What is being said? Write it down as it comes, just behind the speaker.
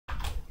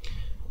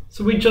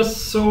So we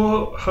just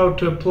saw how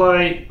to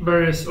apply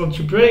various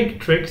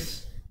algebraic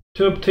tricks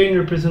to obtain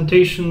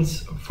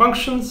representations of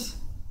functions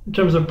in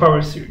terms of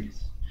power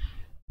series.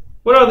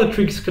 What other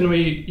tricks can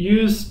we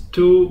use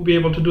to be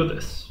able to do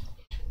this?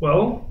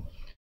 Well,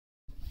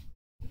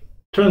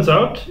 turns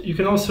out you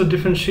can also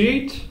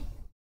differentiate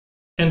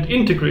and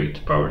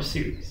integrate power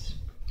series.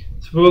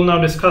 So we will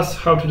now discuss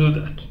how to do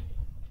that.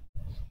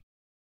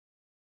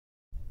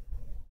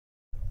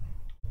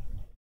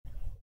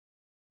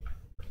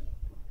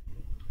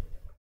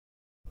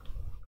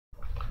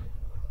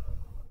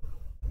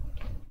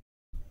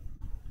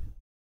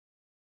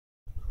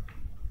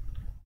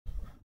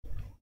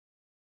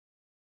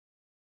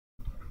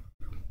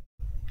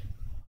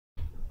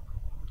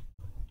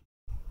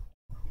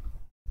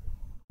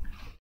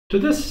 To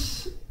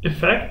this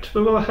effect,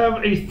 we will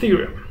have a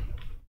theorem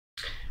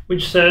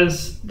which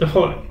says the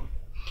following.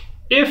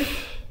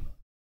 If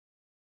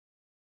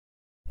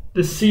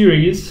the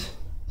series,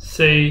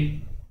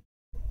 say,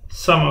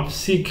 sum of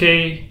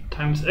ck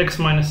times x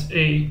minus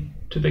a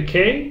to the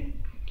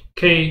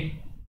k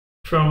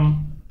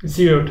from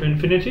 0 to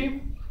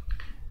infinity,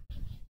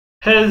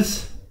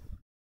 has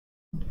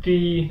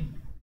the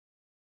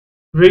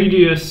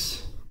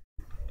radius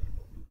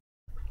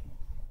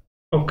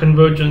of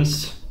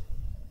convergence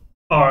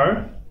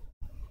R,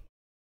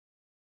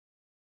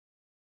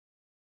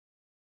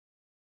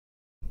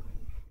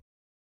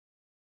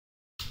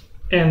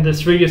 and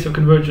this radius of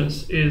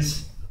convergence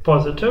is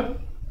positive,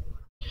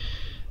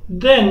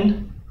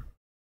 then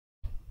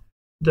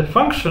the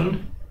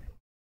function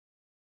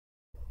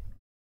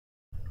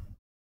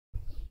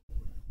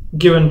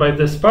given by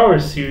this power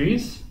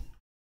series,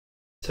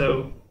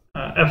 so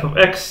f of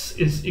x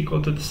is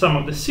equal to the sum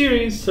of the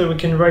series, so we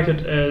can write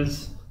it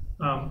as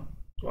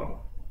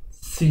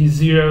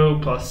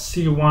c0 plus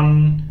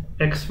c1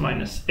 x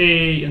minus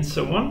a and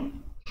so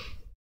on.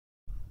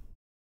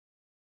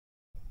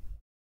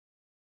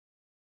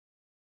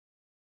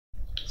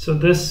 So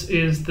this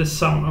is the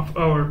sum of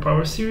our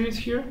power series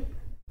here.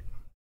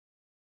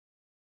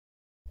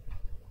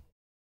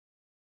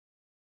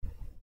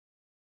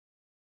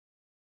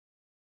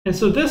 And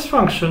so this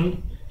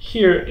function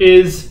here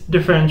is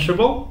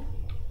differentiable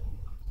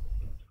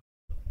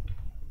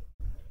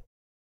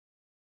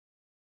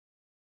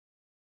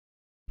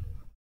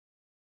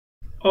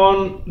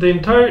on the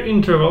entire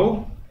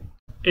interval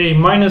a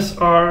minus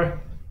r,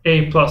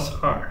 a plus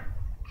r.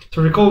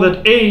 So recall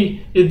that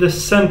a is the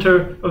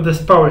center of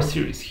this power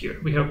series here.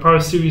 We have power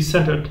series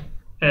centered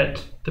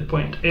at the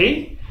point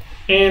a,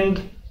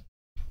 and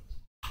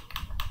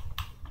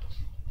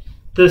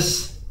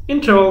this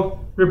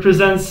interval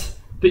represents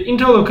the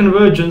interval of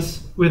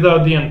convergence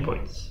without the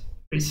endpoints.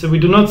 Right? So we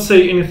do not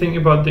say anything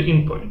about the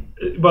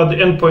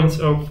endpoints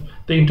of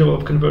the interval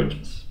of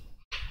convergence.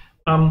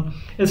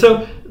 And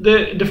so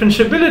the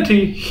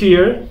differentiability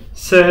here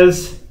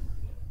says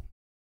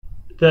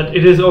that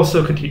it is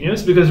also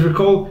continuous, because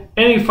recall,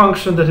 any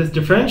function that is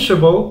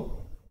differentiable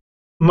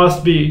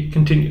must be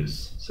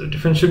continuous. So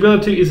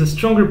differentiability is a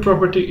stronger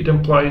property, it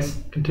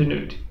implies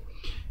continuity.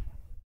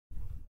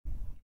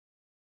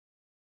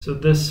 So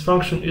this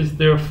function is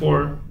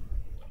therefore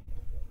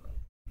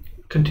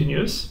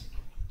continuous.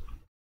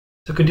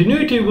 So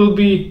continuity will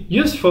be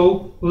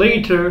useful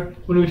later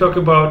when we talk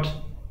about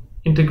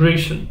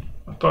integration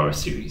of power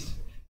series.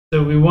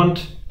 So we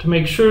want to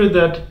make sure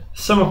that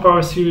sum of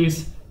power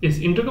series is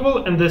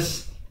integrable, and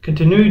this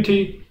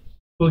continuity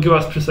will give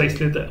us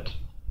precisely that.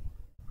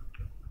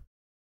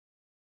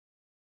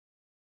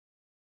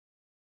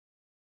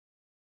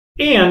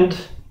 And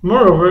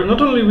moreover,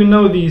 not only we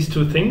know these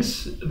two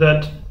things,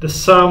 that the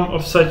sum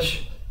of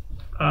such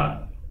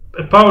a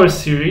power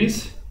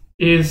series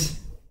is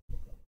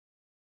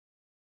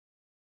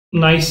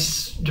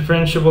nice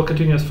differentiable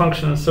continuous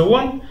function and so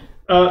on,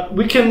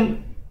 we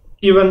can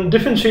even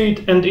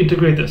differentiate and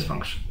integrate this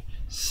function.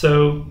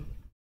 So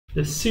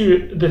the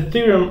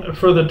theorem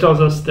further tells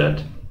us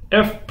that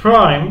f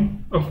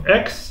prime of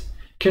x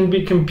can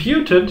be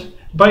computed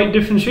by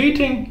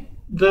differentiating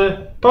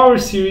the power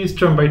series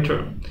term by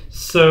term.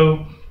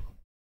 So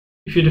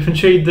if you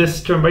differentiate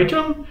this term by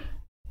term,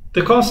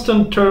 the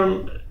constant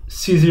term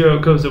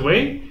c0 goes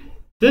away.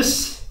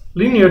 This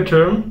linear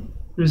term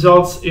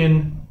results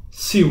in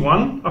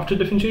c1 after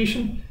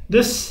differentiation.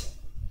 This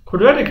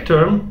quadratic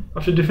term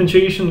after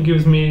differentiation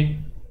gives me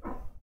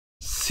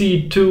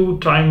c2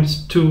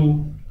 times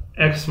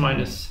 2x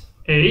minus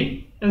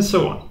a, and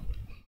so on.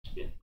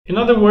 In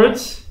other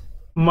words,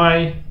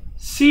 my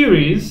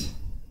series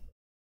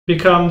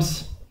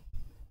becomes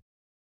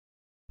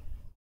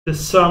the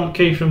sum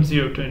k from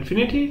 0 to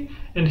infinity,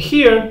 and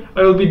here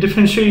I will be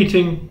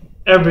differentiating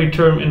every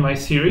term in my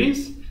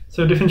series.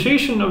 So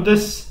differentiation of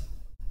this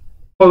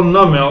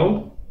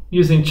polynomial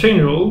using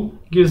chain rule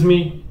gives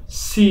me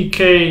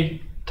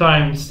ck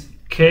times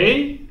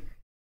k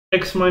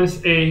x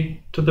minus a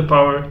to the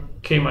power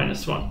k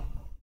minus 1.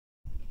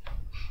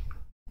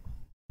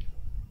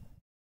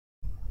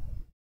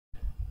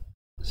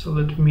 So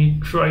let me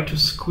try to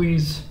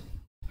squeeze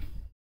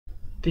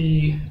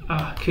the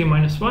k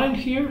minus 1 in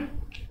here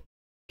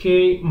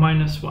k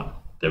minus 1.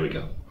 There we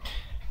go.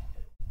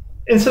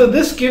 And so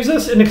this gives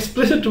us an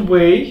explicit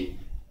way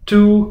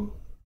to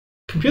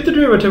compute the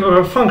derivative of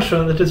a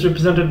function that is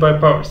represented by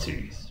power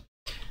series.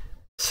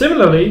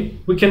 Similarly,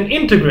 we can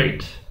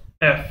integrate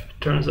f,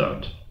 it turns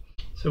out.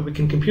 So we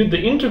can compute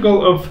the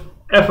integral of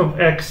f of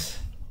x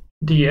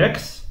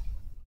dx,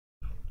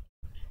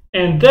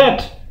 and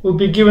that will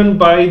be given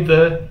by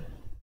the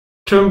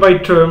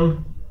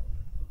term-by-term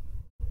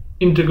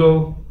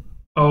integral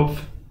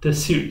of the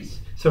series.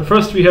 So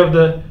first we have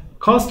the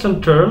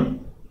constant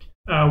term,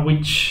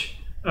 which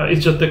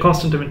is just the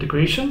constant of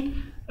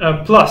integration,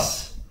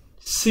 plus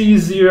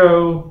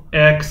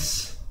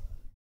c0x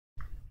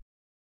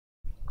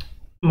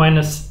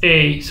minus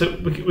a. So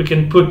we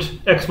can put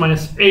x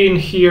minus a in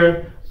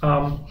here.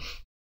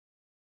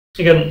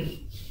 Again,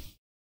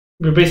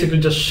 we're basically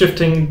just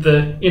shifting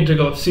the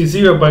integral of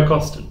c0 by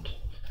constant.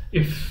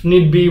 If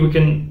need be, we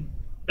can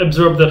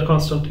absorb that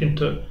constant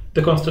into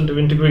the constant of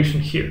integration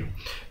here.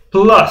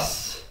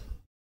 Plus,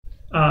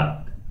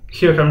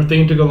 here comes the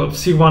integral of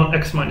c1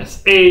 x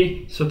minus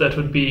a, so that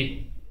would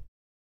be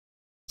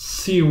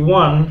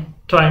c1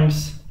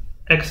 times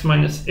x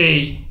minus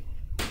a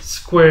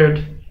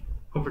squared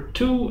over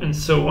 2, and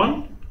so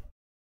on.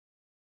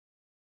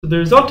 So the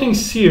resulting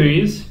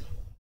series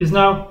is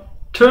now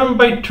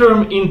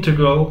term-by-term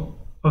integral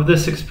of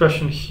this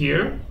expression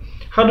here.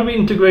 How do we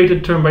integrate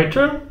it term by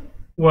term?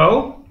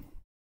 Well,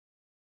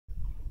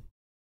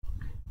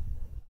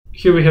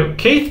 here we have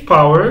kth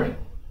power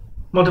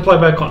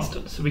multiplied by a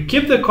constant. So we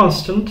keep the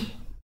constant,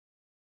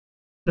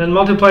 then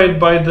multiply it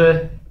by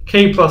the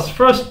k plus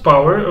first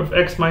power of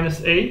x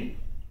minus a.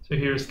 So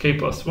here's k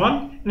plus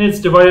 1, and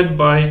it's divided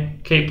by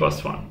k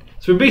plus 1.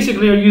 So we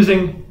basically are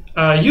using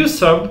u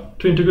sub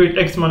to integrate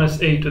x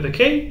minus a to the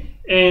k,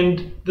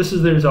 and this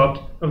is the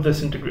result of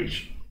this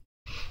integration.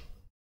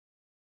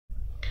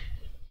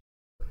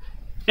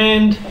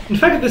 And in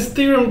fact, this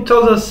theorem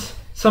tells us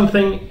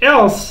something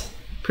else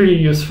pretty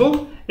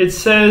useful. It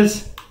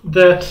says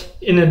that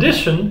in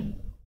addition,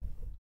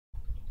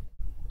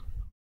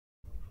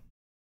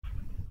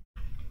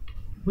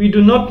 we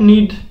do not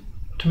need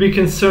to be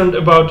concerned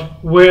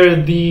about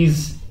where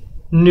these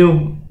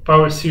new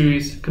power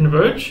series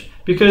converge,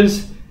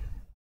 because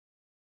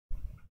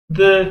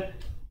the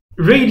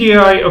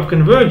radii of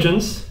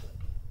convergence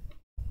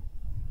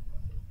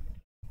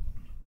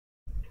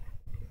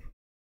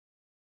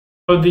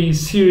of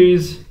these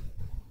series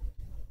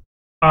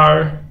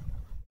are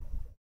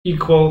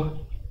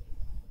equal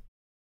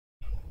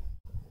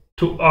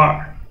to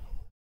r.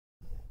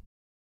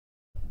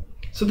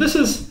 So this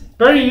is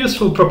very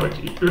useful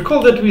property.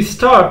 Recall that we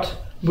start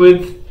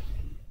with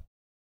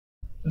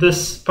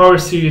this power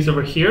series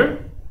over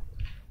here.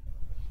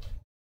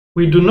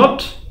 We do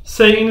not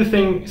say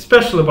anything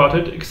special about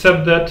it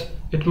except that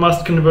it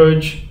must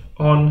converge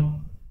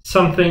on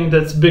something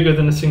that's bigger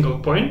than a single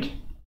point,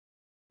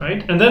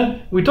 right? And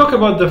then we talk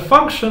about the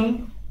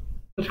function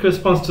that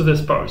corresponds to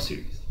this power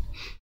series.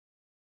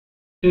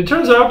 And it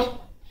turns out,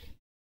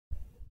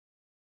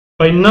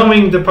 by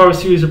knowing the power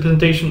series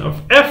representation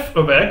of f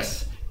of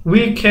x,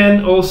 we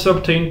can also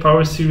obtain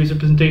power series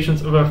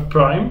representations of f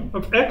prime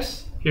of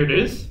x. Here it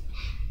is.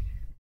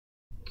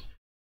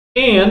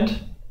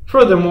 And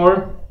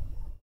furthermore,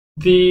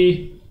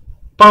 the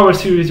power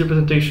series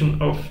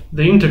representation of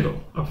the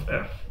integral of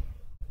f.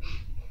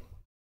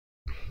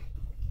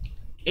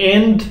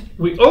 And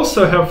we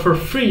also have for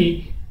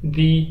free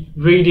the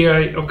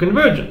radii of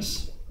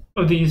convergence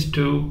of these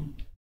two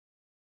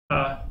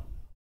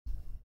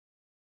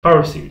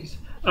power series.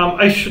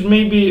 I should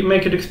maybe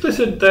make it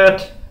explicit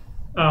that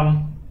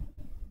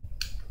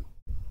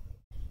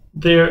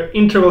their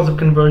intervals of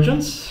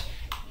convergence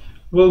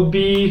will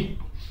be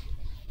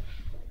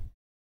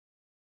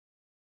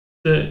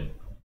the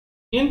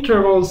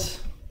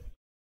intervals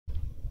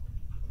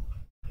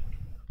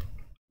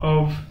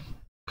of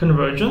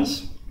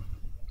convergence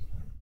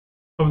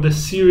of the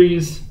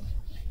series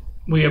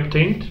we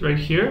obtained right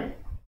here.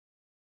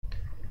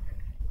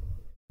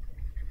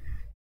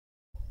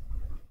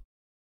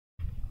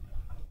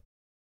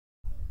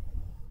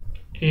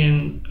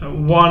 In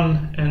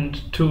 1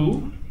 and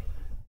 2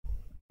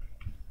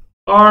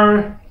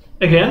 are,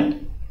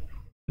 again,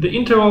 the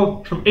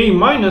interval from a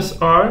minus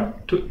r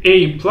to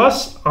a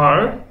plus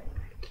r,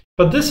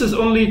 but this is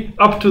only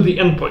up to the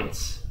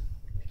endpoints.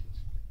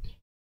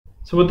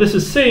 So what this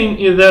is saying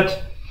is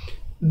that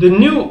the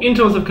new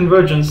intervals of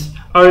convergence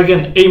are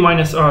again a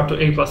minus r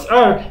to a plus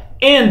r,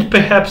 and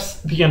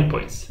perhaps the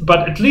endpoints,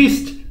 but at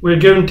least we're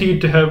guaranteed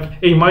to have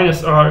a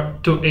minus r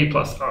to a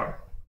plus r.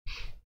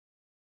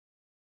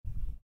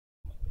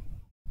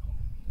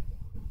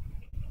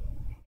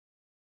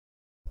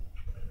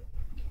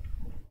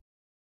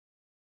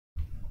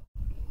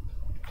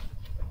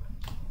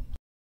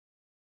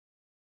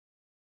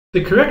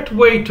 The correct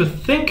way to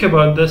think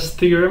about this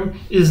theorem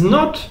is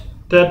not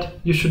that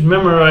you should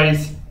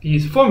memorize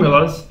these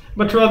formulas,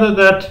 but rather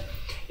that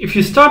if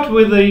you start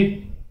with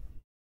a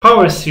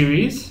power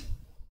series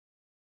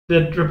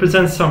that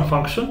represents some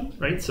function,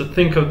 right? So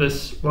think of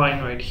this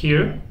line right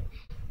here.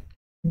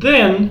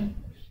 Then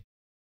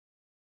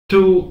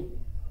to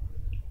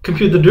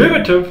compute the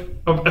derivative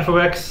of f of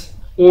x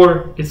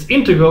or its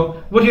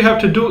integral, what you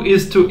have to do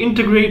is to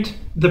integrate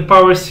the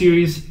power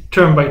series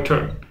term by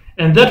term.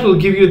 And that will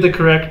give you the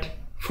correct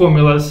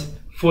formulas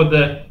for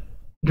the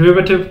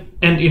derivative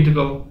and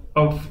integral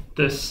of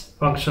this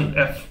function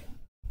f.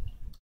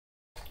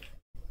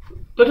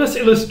 Let us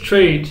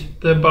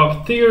illustrate the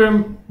above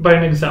theorem by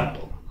an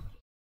example.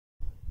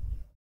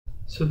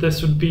 So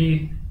this would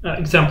be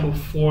example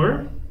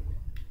 4.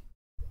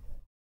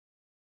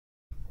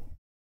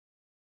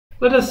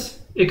 Let us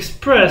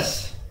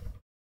express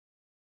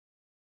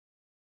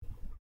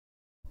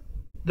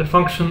the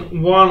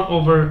function 1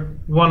 over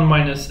 1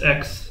 minus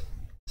x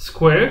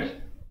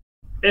squared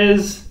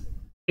as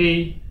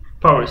a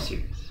power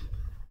series.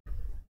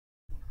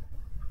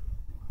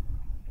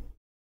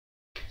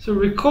 So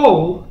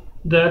recall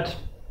that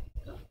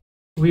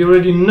we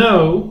already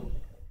know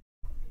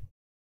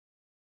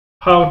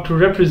how to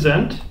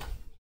represent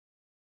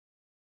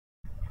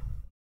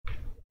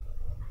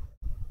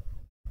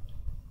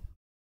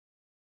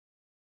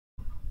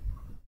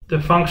the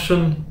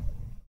function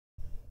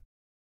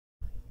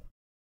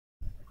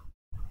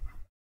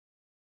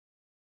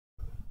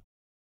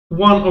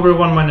one over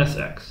 1 minus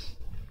x,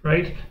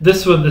 right?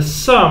 This was the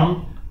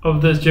sum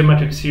of this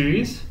geometric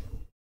series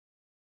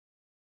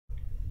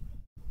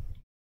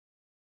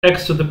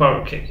x to the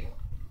power k.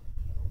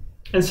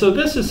 And so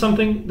this is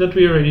something that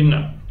we already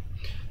know.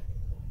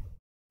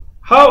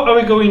 How are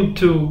we going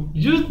to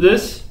use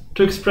this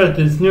to express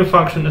this new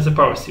function as a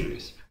power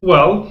series?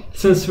 Well,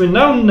 since we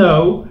now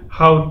know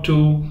how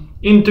to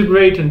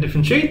integrate and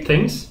differentiate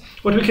things,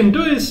 what we can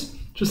do is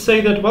to say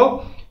that,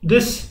 well,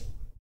 this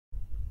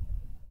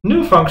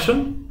new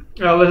function,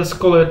 let us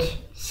call it,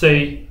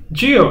 say,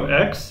 g of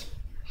x,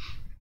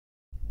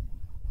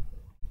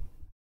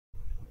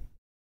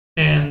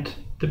 and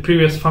the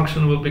previous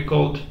function will be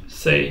called,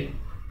 say,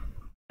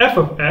 f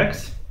of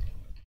x.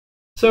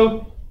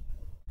 So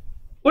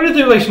what is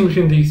the relation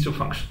between these two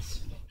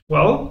functions?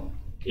 Well,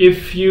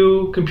 if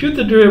you compute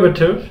the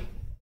derivative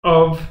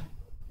of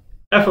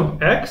f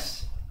of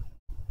x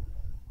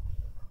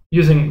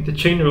using the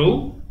chain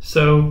rule,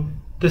 so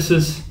this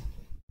is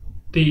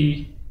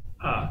the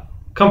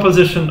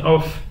composition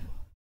of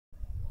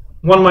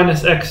 1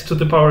 minus x to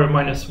the power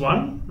minus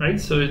 1, right?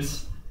 So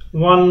it's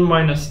 1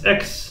 minus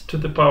x to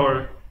the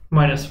power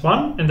minus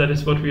 1, and that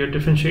is what we are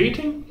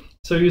differentiating.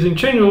 So using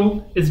chain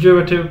rule, its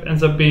derivative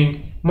ends up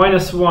being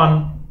minus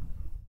 1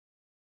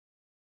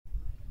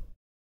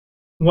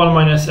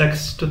 minus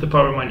x to the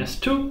power minus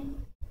 2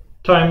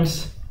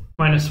 times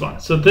minus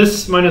 1. So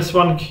this minus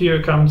 1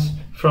 here comes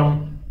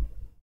from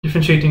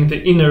differentiating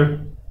the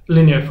inner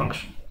linear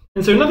function.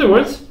 And so in other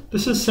words,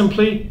 this is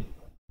simply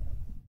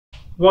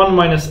 1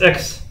 minus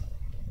x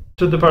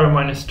to the power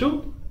minus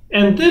 2,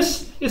 and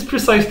this is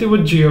precisely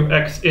what g of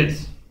x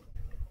is,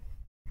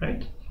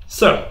 right?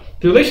 So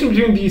the relation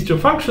between these two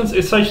functions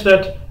is such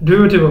that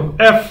derivative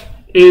of f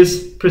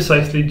is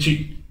precisely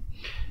g.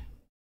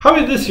 How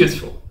is this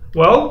useful?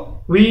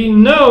 Well, we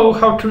know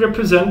how to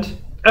represent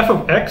f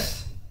of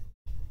x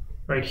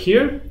right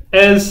here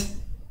as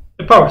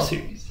a power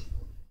series.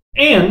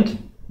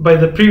 And by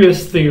the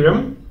previous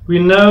theorem, we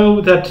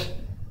know that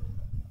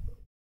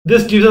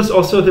this gives us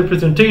also the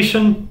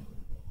representation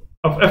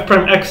of f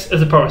prime x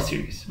as a power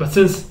series. But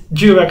since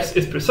g of x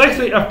is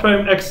precisely f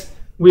prime x,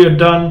 we are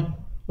done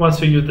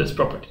once we use this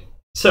property.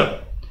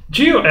 So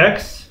g of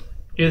x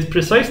is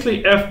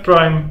precisely f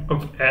prime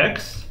of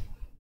x,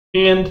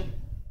 and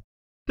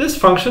this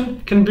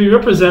function can be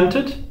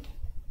represented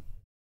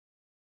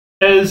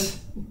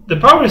as the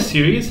power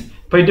series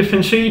by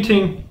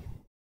differentiating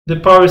the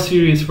power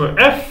series for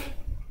f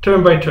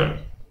term by term.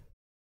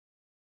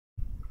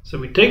 So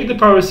we take the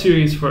power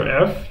series for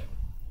f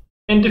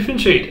and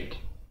differentiate it.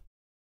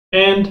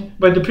 And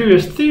by the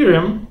previous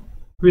theorem,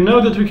 we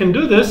know that we can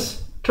do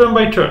this term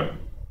by term.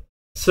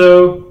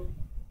 So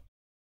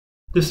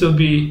this will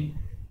be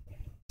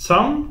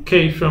sum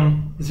k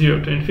from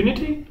 0 to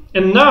infinity.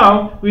 And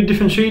now we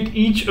differentiate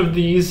each of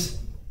these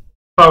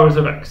powers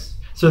of x.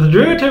 So the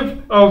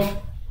derivative of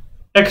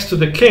x to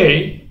the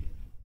k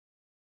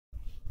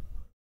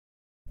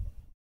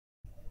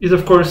is,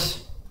 of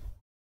course,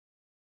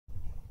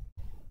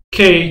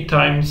 k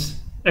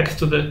times x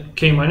to the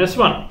k minus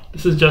 1.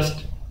 This is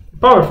just a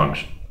power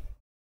function.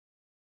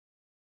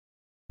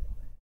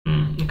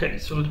 Okay,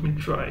 so let me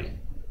try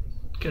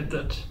get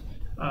that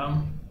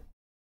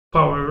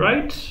power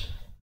right.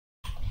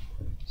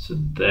 So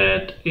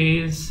that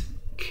is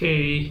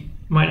k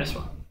minus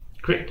 1.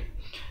 Great.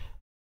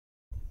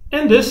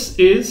 And this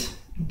is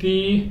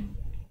the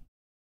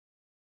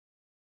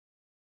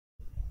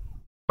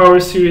power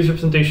series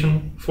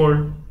representation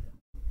for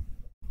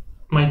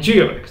my g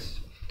of x.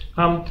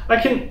 I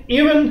can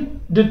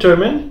even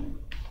determine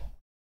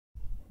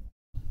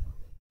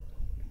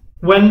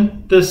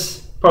when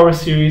this power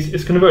series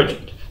is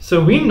convergent.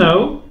 So we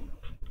know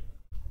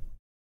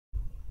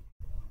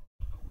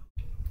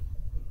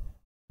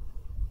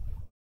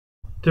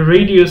the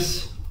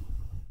radius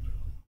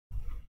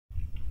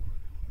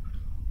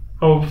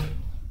of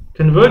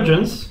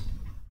convergence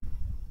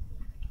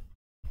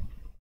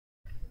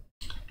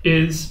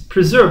is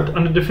preserved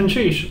under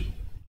differentiation.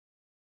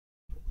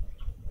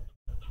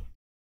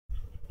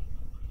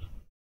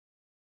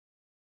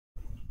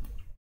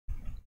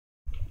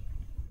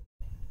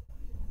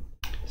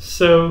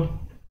 So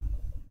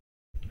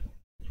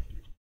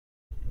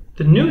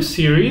the new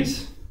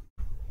series,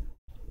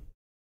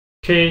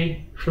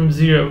 k from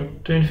 0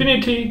 to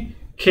infinity,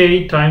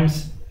 k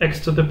times x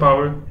to the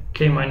power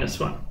k minus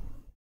 1,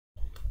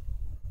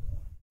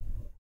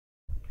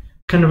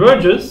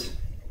 converges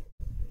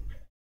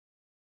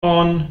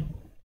on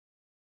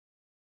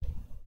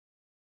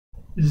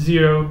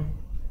 0,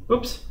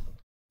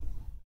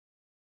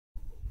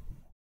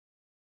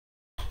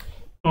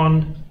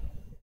 on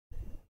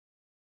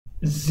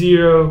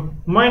 0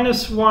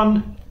 minus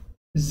 1,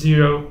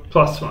 0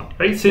 plus 1,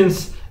 right?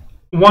 Since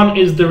 1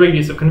 is the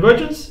radius of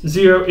convergence,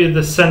 0 is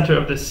the center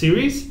of the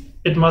series,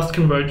 it must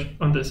converge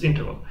on this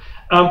interval.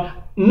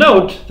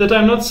 Note that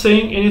I'm not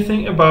saying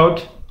anything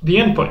about the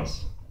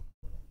endpoints.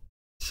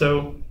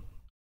 So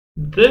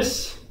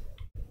this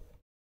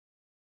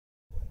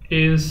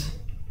is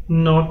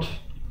not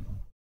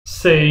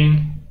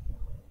saying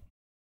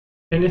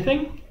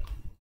anything.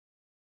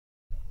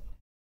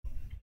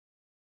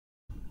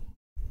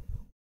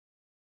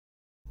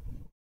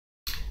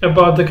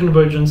 About the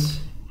convergence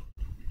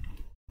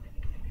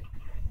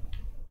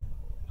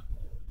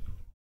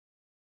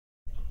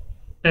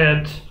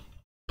at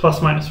plus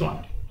minus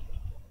 1.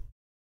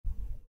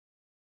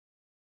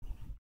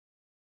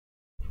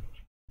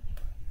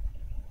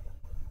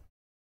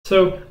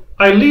 So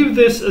I leave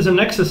this as an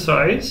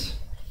exercise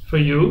for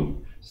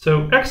you.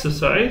 So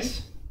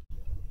exercise: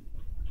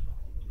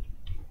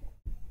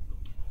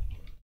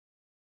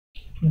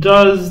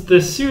 does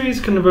the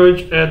series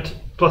converge at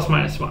plus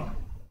minus 1?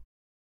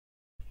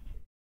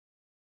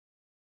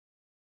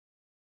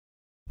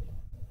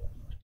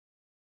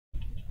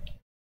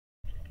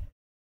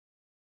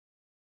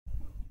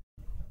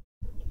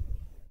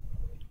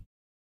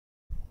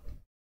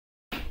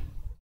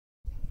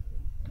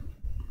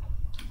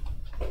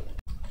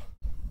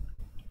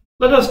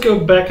 Let us go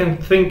back and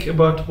think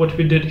about what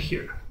we did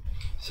here.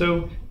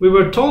 So we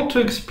were told to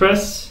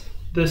express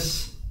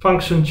this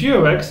function g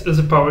of x as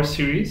a power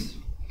series.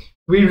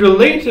 We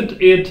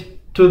related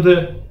it to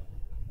the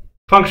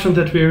function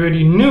that we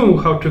already knew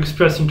how to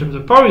express in terms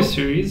of power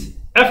series,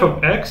 f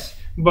of x,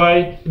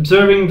 by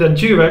observing that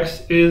g of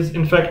x is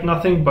in fact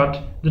nothing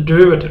but the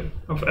derivative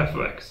of f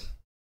of x.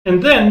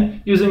 And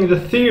then, using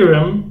the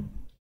theorem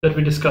that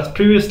we discussed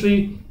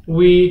previously,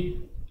 we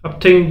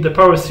obtained the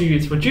power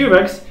series for g of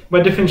x by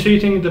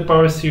differentiating the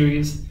power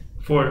series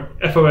for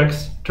f of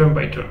x term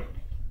by term.